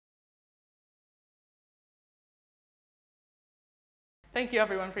Thank you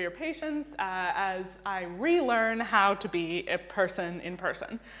everyone for your patience as I relearn how to be a person in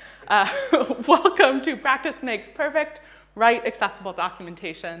person. Welcome to Practice Makes Perfect, Write Accessible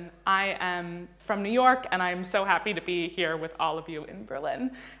Documentation. I am from New York and I'm so happy to be here with all of you in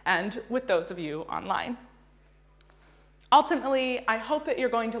Berlin and with those of you online. Ultimately, I hope that you're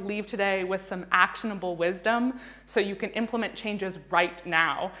going to leave today with some actionable wisdom so you can implement changes right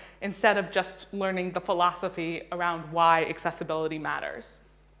now instead of just learning the philosophy around why accessibility matters.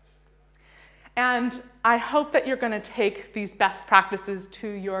 And I hope that you're going to take these best practices to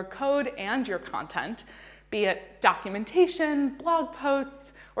your code and your content, be it documentation, blog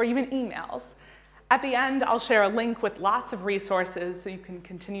posts, or even emails. At the end, I'll share a link with lots of resources so you can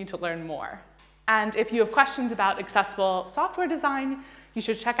continue to learn more. And if you have questions about accessible software design, you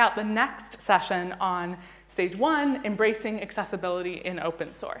should check out the next session on Stage 1, Embracing Accessibility in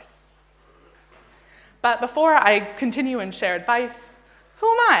Open Source. But before I continue and share advice, who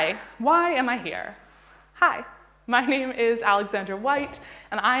am I? Why am I here? Hi, my name is Alexandra White,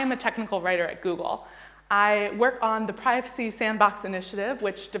 and I am a technical writer at Google. I work on the Privacy Sandbox initiative,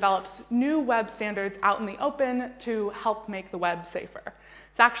 which develops new web standards out in the open to help make the web safer.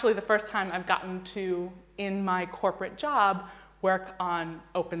 It's actually the first time I've gotten to, in my corporate job, work on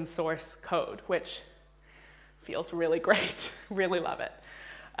open source code, which feels really great. Really love it.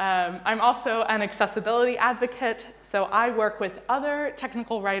 I'm also an accessibility advocate, so I work with other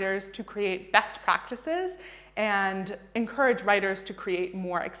technical writers to create best practices and encourage writers to create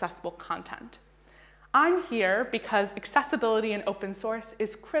more accessible content. I'm here because accessibility in open source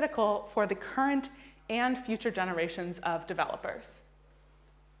is critical for the current and future generations of developers.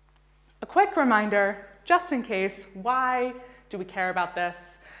 A quick reminder, just in case, why do we care about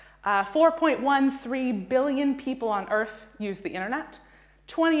this? 4.13 billion people on Earth use the internet.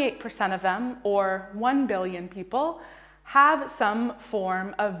 28% of them, or 1 billion people, have some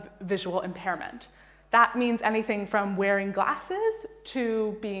form of visual impairment. That means anything from wearing glasses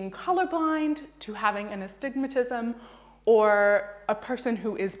to being colorblind to having an astigmatism or a person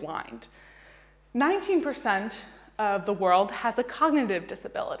who is blind. 19% of the world has a cognitive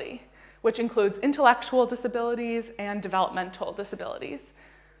disability, which includes intellectual disabilities and developmental disabilities.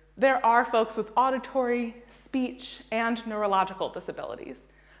 There are folks with auditory, speech, and neurological disabilities.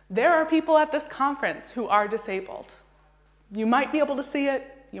 There are people at this conference who are disabled. You might be able to see it,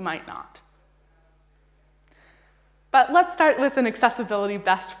 you might not. But let's start with an accessibility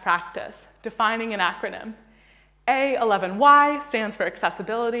best practice, defining an acronym. A11Y stands for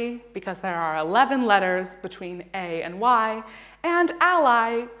accessibility because there are 11 letters between A and Y, and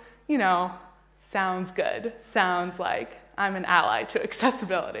ally, you know, sounds good. Sounds like I'm an ally to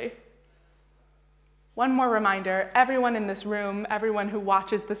accessibility. One more reminder, everyone in this room, everyone who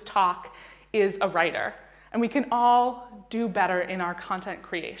watches this talk is a writer, and we can all do better in our content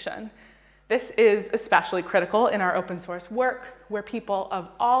creation. This is especially critical in our open source work, where people of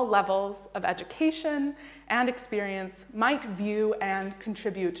all levels of education and experience might view and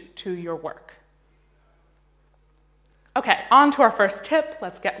contribute to your work. Okay, on to our first tip.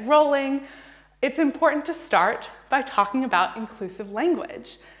 Let's get rolling. It's important to start by talking about inclusive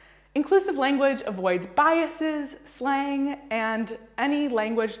language. Inclusive language avoids biases, slang, and any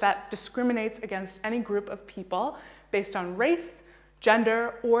language that discriminates against any group of people based on race,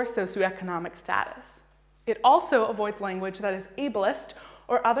 gender, or socioeconomic status. It also avoids language that is ableist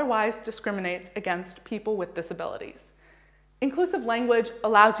or otherwise discriminates against people with disabilities. Inclusive language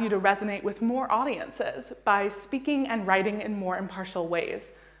allows you to resonate with more audiences by speaking and writing in more impartial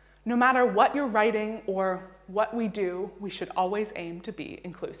ways. No matter what you're writing or what we do, we should always aim to be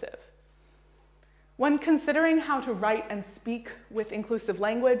inclusive. When considering how to write and speak with inclusive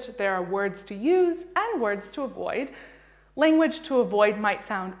language, there are words to use and words to avoid. Language to avoid might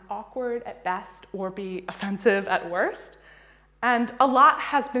sound awkward at best or be offensive at worst. And a lot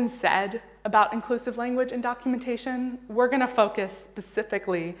has been said about inclusive language in documentation. We're going to focus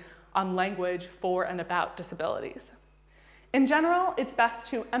specifically on language for and about disabilities. In general, it's best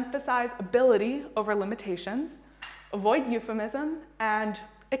to emphasize ability over limitations, avoid euphemism, and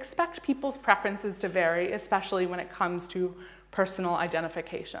expect people's preferences to vary, especially when it comes to personal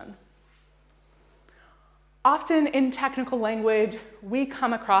identification. Often in technical language, we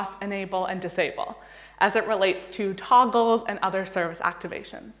come across enable and disable as it relates to toggles and other service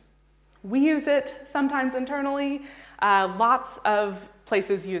activations. We use it sometimes internally, lots of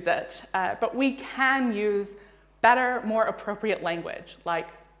places use it, but we can use better, more appropriate language like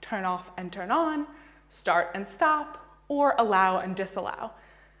turn off and turn on, start and stop, or allow and disallow.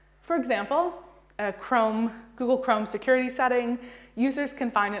 For example, a Google Chrome security setting, users can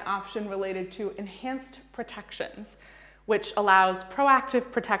find an option related to enhanced protections, which allows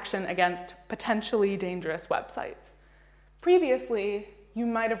proactive protection against potentially dangerous websites. Previously, you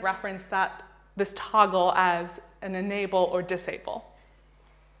might have referenced this toggle as an enable or disable.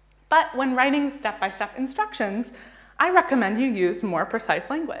 But when writing step-by-step instructions, I recommend you use more precise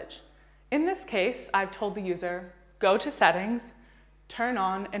language. In this case, I've told the user, go to settings, turn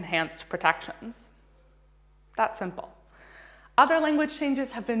on enhanced protections. That's simple. Other language changes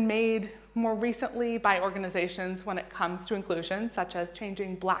have been made more recently by organizations when it comes to inclusion, such as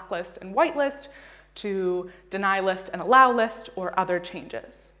changing blacklist and whitelist to deny list and allow list, or other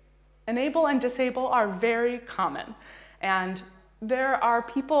changes. Enable and disable are very common, and there are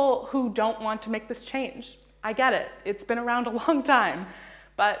people who don't want to make this change. I get it, it's been around a long time,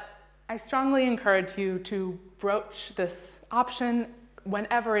 but I strongly encourage you to broach this option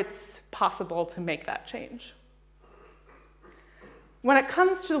whenever it's possible to make that change. When it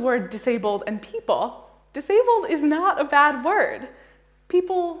comes to the word disabled and people, disabled is not a bad word.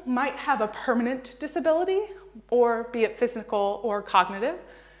 People might have a permanent disability, or be it physical or cognitive.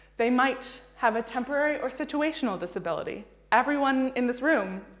 They might have a temporary or situational disability. Everyone in this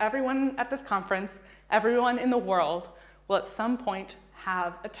room, everyone at this conference, everyone in the world will at some point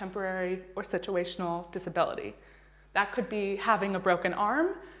have a temporary or situational disability. That could be having a broken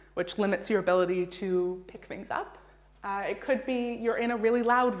arm, which limits your ability to pick things up. It could be you're in a really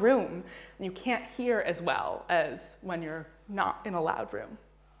loud room and you can't hear as well as when you're not in a loud room.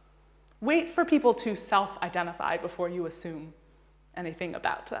 Wait for people to self-identify before you assume anything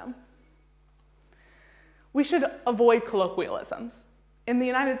about them. We should avoid colloquialisms. In the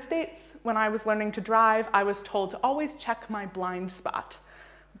United States, when I was learning to drive, I was told to always check my blind spot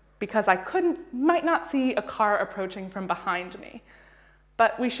because I might not see a car approaching from behind me.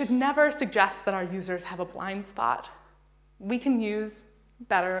 But we should never suggest that our users have a blind spot. We can use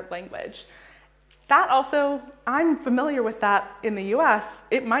better language. That also, I'm familiar with that in the US.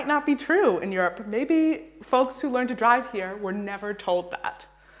 It might not be true in Europe. Maybe folks who learn to drive here were never told that.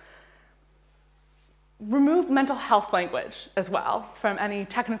 Remove mental health language as well from any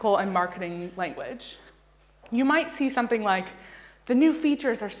technical and marketing language. You might see something like, the new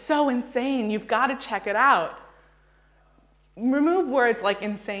features are so insane, you've got to check it out. Remove words like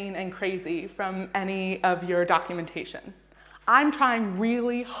insane and crazy from any of your documentation. I'm trying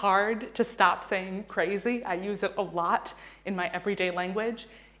really hard to stop saying crazy. I use it a lot in my everyday language.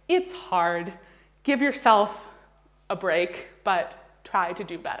 It's hard. Give yourself a break, but try to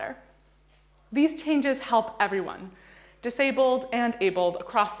do better. These changes help everyone, disabled and abled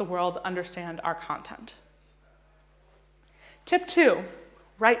across the world, understand our content. Tip 2,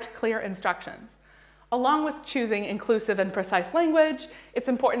 write clear instructions. Along with choosing inclusive and precise language, it's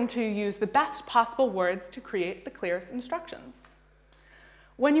important to use the best possible words to create the clearest instructions.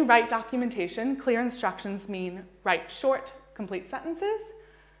 When you write documentation, clear instructions mean write short, complete sentences,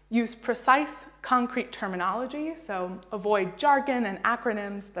 use precise, concrete terminology, so avoid jargon and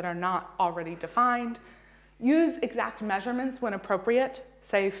acronyms that are not already defined. Use exact measurements when appropriate,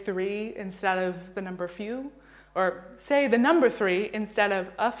 say 3 instead of the number few, or say the number 3 instead of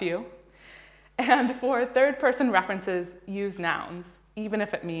a few. And for third-person references, use nouns, even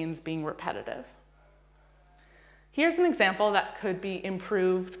if it means being repetitive. Here's an example that could be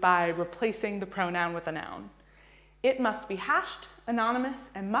improved by replacing the pronoun with a noun. It must be hashed,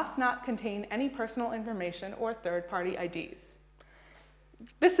 anonymous, and must not contain any personal information or third-party IDs.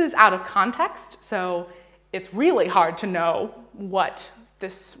 This is out of context, so it's really hard to know what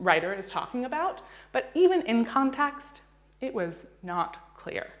this writer is talking about, but even in context, it was not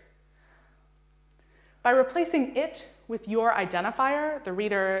clear. By replacing it with your identifier, the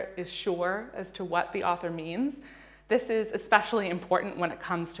reader is sure as to what the author means. This is especially important when it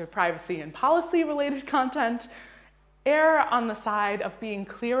comes to privacy and policy-related content. Err on the side of being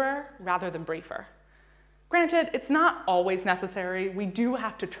clearer rather than briefer. Granted, it's not always necessary. We do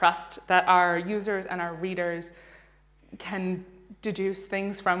have to trust that our users and our readers can deduce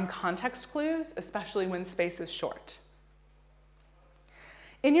things from context clues, especially when space is short.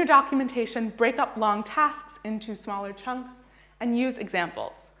 In your documentation, break up long tasks into smaller chunks and use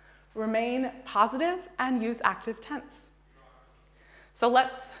examples. Remain positive and use active tense. So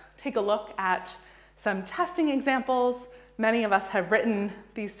let's take a look at some testing examples. Many of us have written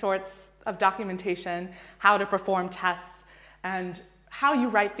these sorts of documentation, how to perform tests, and how you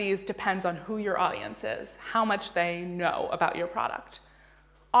write these depends on who your audience is, how much they know about your product.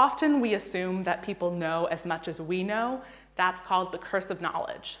 Often we assume that people know as much as we know. That's called the curse of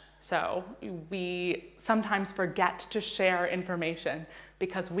knowledge. So we sometimes forget to share information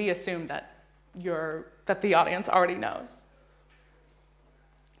because we assume that the audience already knows.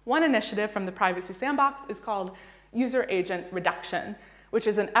 One initiative from the Privacy Sandbox is called user agent reduction, which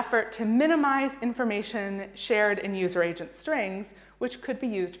is an effort to minimize information shared in user agent strings, which could be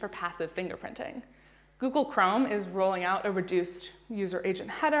used for passive fingerprinting. Google Chrome is rolling out a reduced user agent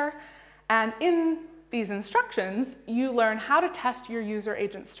header, and in these instructions, you learn how to test your user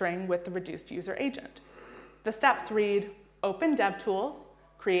agent string with the reduced user agent. The steps read: open DevTools,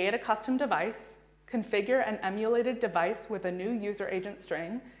 create a custom device, configure an emulated device with a new user agent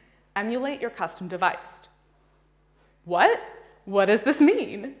string, emulate your custom device. What? What does this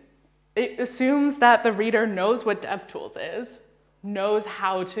mean? It assumes that the reader knows what DevTools is, knows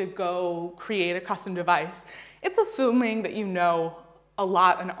how to go create a custom device. It's assuming that you know a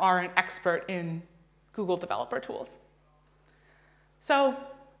lot and are an expert in Google developer tools. So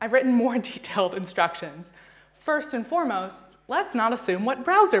I've written more detailed instructions. First and foremost, let's not assume what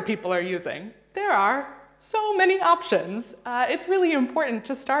browser people are using. There are so many options. It's really important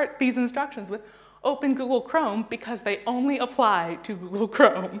to start these instructions with open Google Chrome because they only apply to Google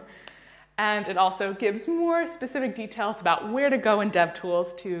Chrome. And it also gives more specific details about where to go in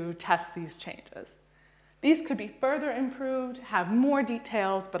DevTools to test these changes. These could be further improved, have more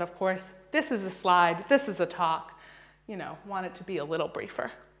details, but of course, this is a slide, this is a talk. Want it to be a little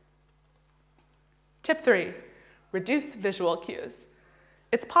briefer. Tip 3, reduce visual cues.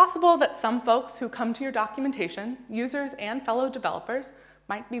 It's possible that some folks who come to your documentation, users and fellow developers,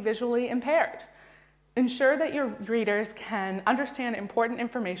 might be visually impaired. Ensure that your readers can understand important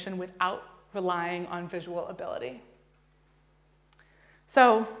information without relying on visual ability.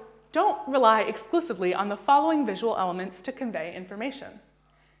 So don't rely exclusively on the following visual elements to convey information: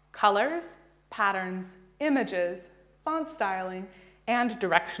 colors, patterns, images, font styling, and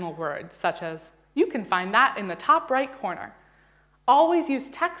directional words, such as, "You can find that in the top right corner." Always use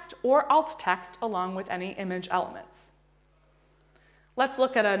text or alt text along with any image elements. Let's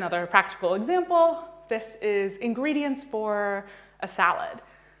look at another practical example. This is ingredients for a salad.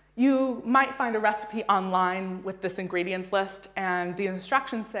 You might find a recipe online with this ingredients list, and the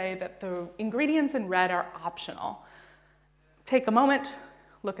instructions say that the ingredients in red are optional. Take a moment,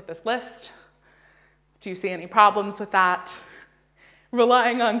 look at this list. Do you see any problems with that?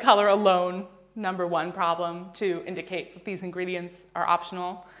 Relying on color alone, number one problem to indicate that these ingredients are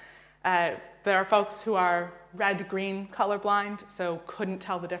optional. There are folks who are red-green colorblind, so couldn't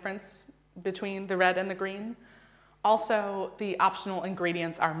tell the difference between the red and the green. Also, the optional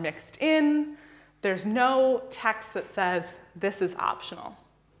ingredients are mixed in. There's no text that says this is optional.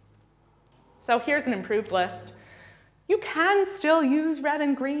 So here's an improved list. You can still use red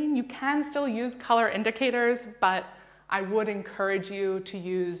and green. You can still use color indicators, but I would encourage you to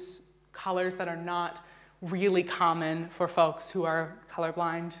use colors that are not really common for folks who are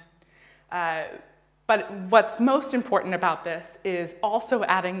colorblind. But what's most important about this is also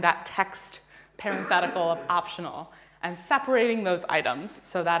adding that text parenthetical of optional and separating those items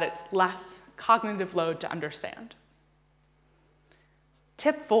so that it's less cognitive load to understand.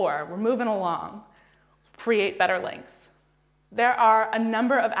 Tip 4, we're moving along. Create better links. There are a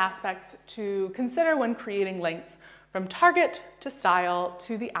number of aspects to consider when creating links, from target to style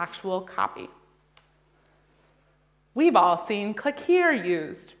to the actual copy. We've all seen click here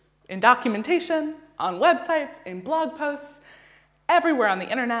used in documentation, on websites, in blog posts, everywhere on the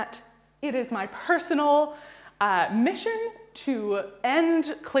internet. It is my personal mission to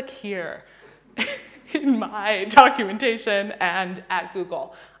end click here in my documentation and at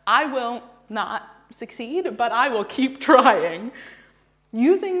Google. I will not succeed, but I will keep trying.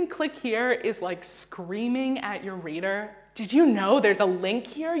 Using click here is like screaming at your reader, "Did you know there's a link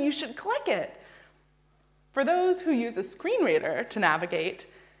here? You should click it." For those who use a screen reader to navigate,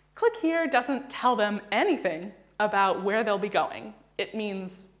 click here doesn't tell them anything about where they'll be going. It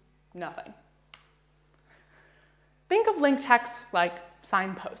means nothing. Think of link text like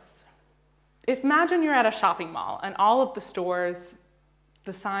signposts. Imagine you're at a shopping mall and all of the stores,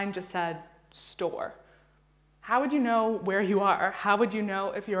 the sign just said store. How would you know where you are? How would you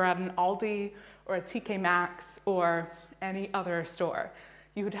know if you're at an Aldi or a TK Maxx or any other store?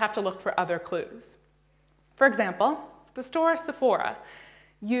 You would have to look for other clues. For example, the store Sephora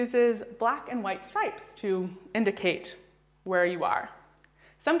uses black and white stripes to indicate where you are.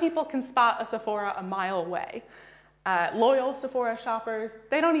 Some people can spot a Sephora a mile away. Loyal Sephora shoppers,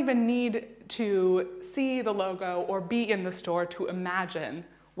 they don't even need to see the logo or be in the store to imagine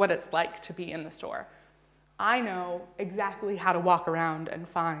what it's like to be in the store. I know exactly how to walk around and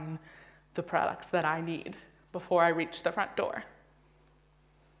find the products that I need before I reach the front door.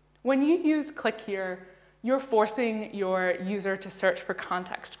 When you use click here, you're forcing your user to search for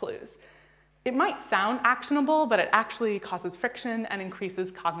context clues. It might sound actionable, but it actually causes friction and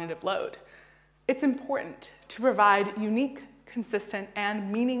increases cognitive load. It's important to provide unique, consistent,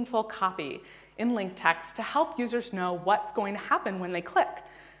 and meaningful copy in link text to help users know what's going to happen when they click,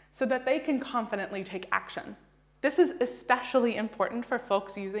 so that they can confidently take action. This is especially important for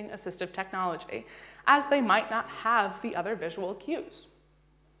folks using assistive technology, as they might not have the other visual cues.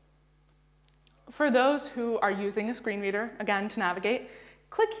 For those who are using a screen reader, again, to navigate,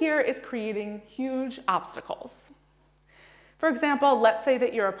 click here is creating huge obstacles. For example, let's say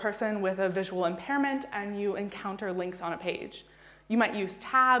that you're a person with a visual impairment and you encounter links on a page. You might use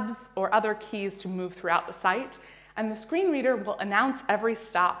tabs or other keys to move throughout the site, and the screen reader will announce every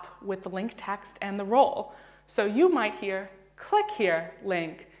stop with the link text and the role. So you might hear, click here,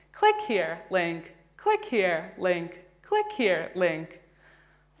 link, click here, link, click here, link, click here, link.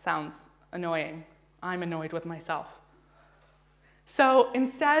 Sounds annoying. I'm annoyed with myself. So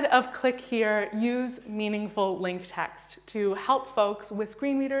instead of click here, use meaningful link text to help folks with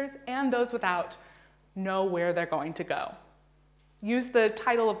screen readers and those without know where they're going to go. Use the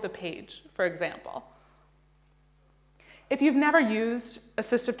title of the page, for example. If you've never used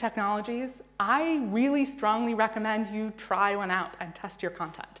assistive technologies, I really strongly recommend you try one out and test your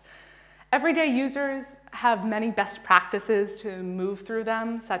content. Everyday users have many best practices to move through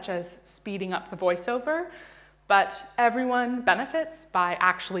them, such as speeding up the voiceover, but everyone benefits by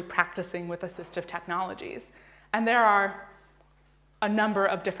actually practicing with assistive technologies. And there are a number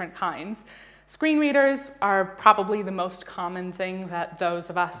of different kinds. Screen readers are probably the most common thing that those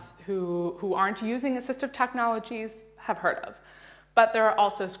of us who aren't using assistive technologies have heard of. But there are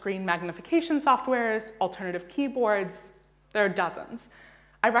also screen magnification softwares, alternative keyboards. There are dozens.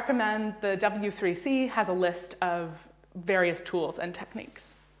 I recommend the W3C has a list of various tools and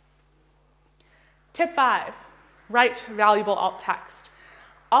techniques. Tip 5, write valuable alt text.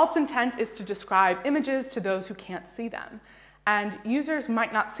 Alt's intent is to describe images to those who can't see them. And users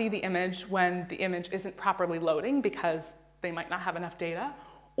might not see the image when the image isn't properly loading because they might not have enough data,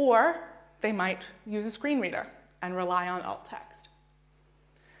 or they might use a screen reader and rely on alt text.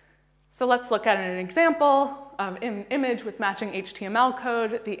 So let's look at an example of an image with matching HTML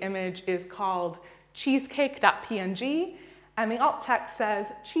code. The image is called cheesecake.png, and the alt text says,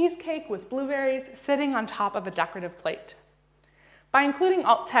 cheesecake with blueberries sitting on top of a decorative plate. By including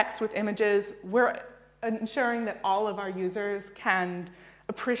alt text with images, we're ensuring that all of our users can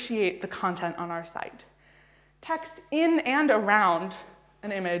appreciate the content on our site. Text in and around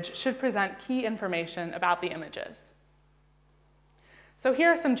an image should present key information about the images. So here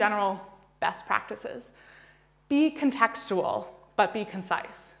are some general best practices. Be contextual, but be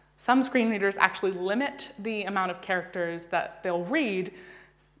concise. Some screen readers actually limit the amount of characters that they'll read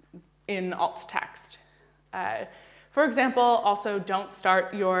in alt text. For example, also don't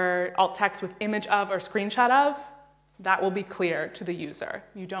start your alt text with image of or screenshot of. That will be clear to the user.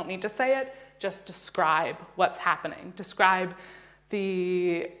 You don't need to say it, just describe what's happening. Describe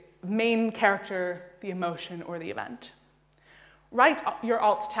the main character, the emotion, or the event. Write your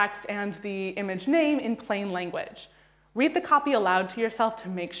alt text and the image name in plain language. Read the copy aloud to yourself to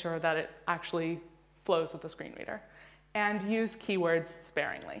make sure that it actually flows with the screen reader. And use keywords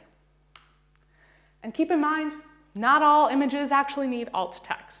sparingly. And keep in mind, not all images actually need alt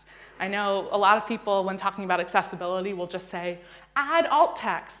text. I know a lot of people, when talking about accessibility, will just say, add alt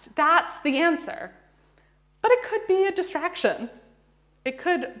text, that's the answer. But it could be a distraction. It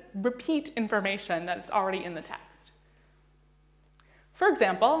could repeat information that's already in the text. For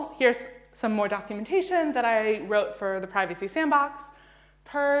example, here's some more documentation that I wrote for the Privacy Sandbox.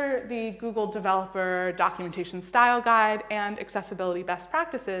 Per the Google Developer Documentation Style Guide and Accessibility Best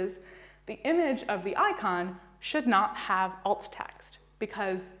Practices, the image of the icon should not have alt text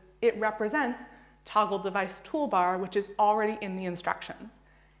because it represents toggle device toolbar, which is already in the instructions.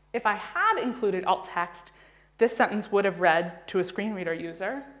 If I had included alt text, this sentence would have read to a screen reader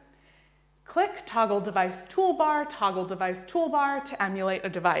user, click toggle device toolbar to emulate a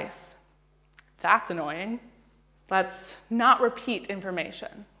device. That's annoying. Let's not repeat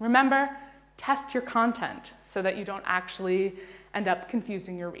information. Remember, test your content so that you don't actually end up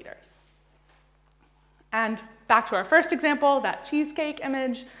confusing your readers. And back to our first example, that cheesecake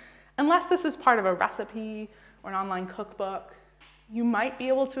image, unless this is part of a recipe or an online cookbook, you might be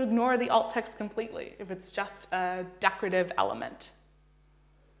able to ignore the alt text completely if it's just a decorative element.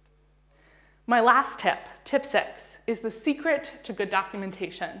 My last tip, tip 6, is the secret to good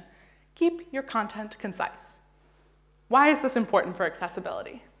documentation. Keep your content concise. Why is this important for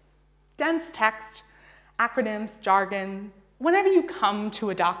accessibility? Dense text, acronyms, jargon, whenever you come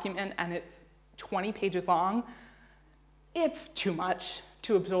to a document and it's 20 pages long, it's too much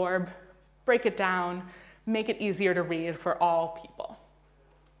to absorb. Break it down, make it easier to read for all people.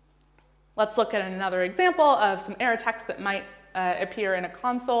 Let's look at another example of some error text that might appear in a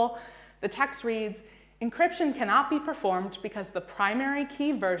console. The text reads, "Encryption cannot be performed because the primary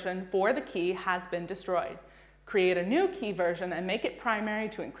key version for the key has been destroyed. Create a new key version and make it primary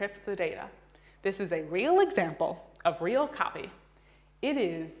to encrypt the data." This is a real example of real copy. It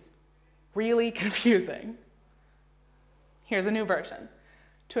is really confusing. Here's a new version.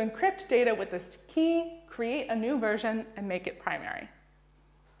 To encrypt data with this key, create a new version and make it primary.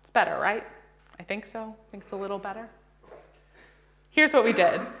 It's better, right? I think so. I think it's a little better. Here's what we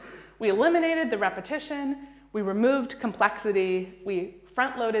did. We eliminated the repetition, we removed complexity, we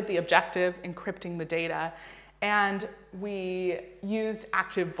front-loaded the objective, encrypting the data, and we used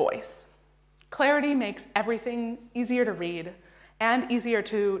active voice. Clarity makes everything easier to read and easier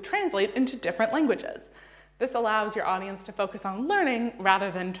to translate into different languages. This allows your audience to focus on learning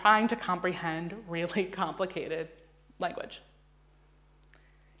rather than trying to comprehend really complicated language.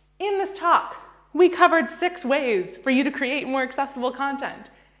 In this talk, we covered 6 ways for you to create more accessible content.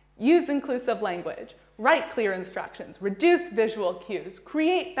 Use inclusive language, write clear instructions, reduce visual cues,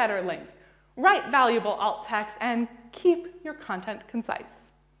 create better links, write valuable alt text, and keep your content concise.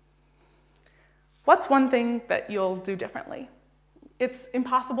 What's one thing that you'll do differently? It's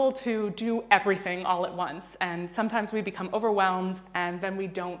impossible to do everything all at once, and sometimes we become overwhelmed and then we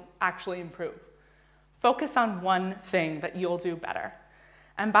don't actually improve. Focus on one thing that you'll do better.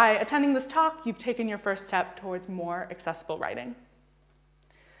 And by attending this talk, you've taken your first step towards more accessible writing.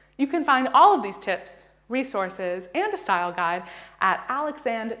 You can find all of these tips, resources, and a style guide at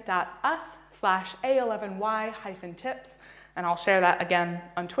alexand.us/a11y-tips, and I'll share that again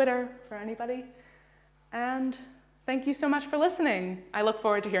on Twitter for anybody. And thank you so much for listening. I look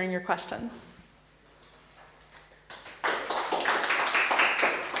forward to hearing your questions.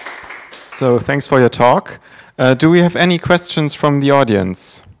 So thanks for your talk. Do we have any questions from the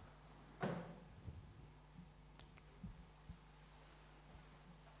audience?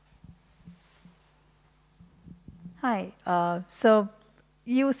 Hi. So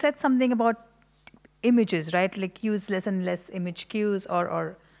you said something about images, right? Like use less and less image cues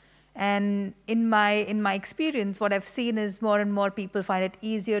and in my experience, what I've seen is more and more people find it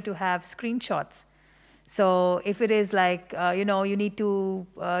easier to have screenshots. So if it is like, you need to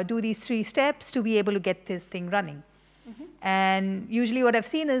do these 3 steps to be able to get this thing running. Mm-hmm. And usually what I've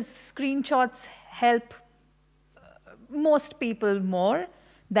seen is screenshots help most people more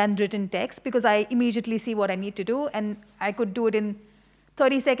than written text because I immediately see what I need to do and I could do it in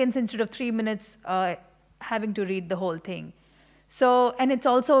 30 seconds instead of 3 minutes having to read the whole thing. So, and it's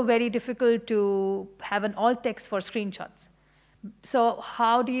also very difficult to have an alt text for screenshots. So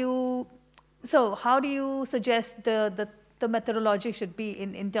how do you suggest the methodology should be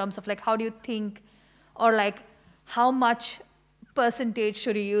in terms of like, how do you think, or like how much percentage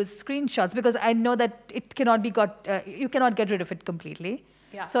should you use screenshots? Because I know that it cannot be you cannot get rid of it completely.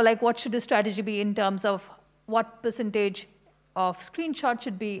 Yeah. So like what should the strategy be in terms of what percentage of screenshot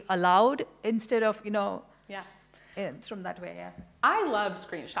should be allowed instead of, Yeah. It's from that way, yeah. I love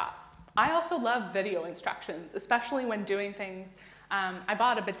screenshots. I also love video instructions, especially when doing things. I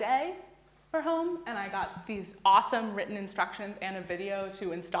bought a bidet for home, and I got these awesome written instructions and a video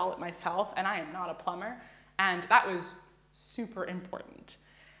to install it myself, and I am not a plumber, and that was super important.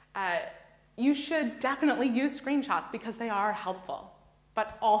 You should definitely use screenshots because they are helpful,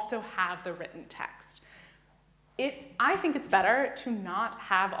 but also have the written text. I think it's better to not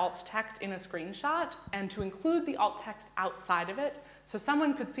have alt text in a screenshot and to include the alt text outside of it so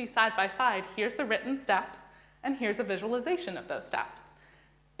someone could see side by side, here's the written steps and here's a visualization of those steps.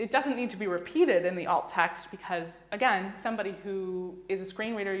 It doesn't need to be repeated in the alt text because, again, somebody who is a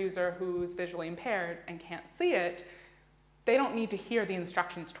screen reader user who's visually impaired and can't see it, they don't need to hear the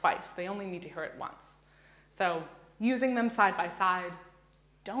instructions twice. They only need to hear it once. So using them side by side,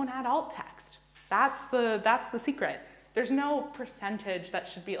 don't add alt text. That's the secret. There's no percentage that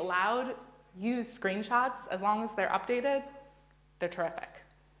should be allowed. Use screenshots as long as they're updated. They're terrific.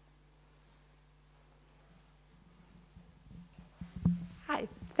 Hi,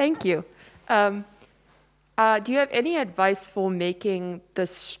 thank you. Do you have any advice for making the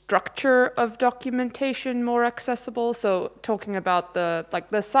structure of documentation more accessible? So talking about the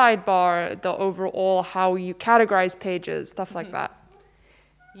sidebar, the overall, how you categorize pages, stuff like that.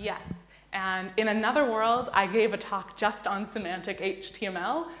 Yes. And in another world, I gave a talk just on semantic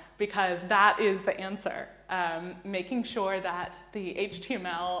HTML because that is the answer. Making sure that the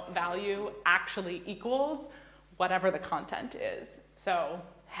HTML value actually equals whatever the content is. So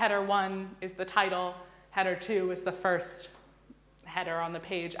header 1 is the title, header 2 is the first header on the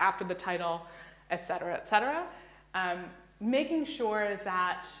page after the title, et cetera, et cetera. Making sure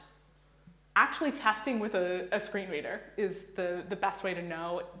that Actually testing with a screen reader is the best way to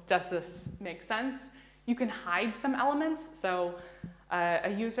know, does this make sense? You can hide some elements, so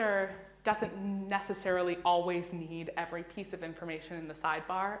a user doesn't necessarily always need every piece of information in the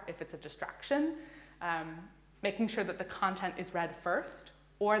sidebar if it's a distraction. Making sure that the content is read first,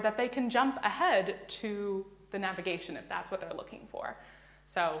 or that they can jump ahead to the navigation if that's what they're looking for.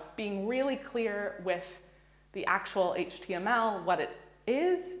 So being really clear with the actual HTML, what it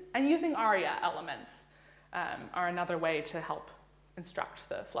is, and using ARIA elements are another way to help instruct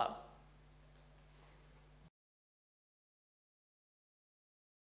the flow.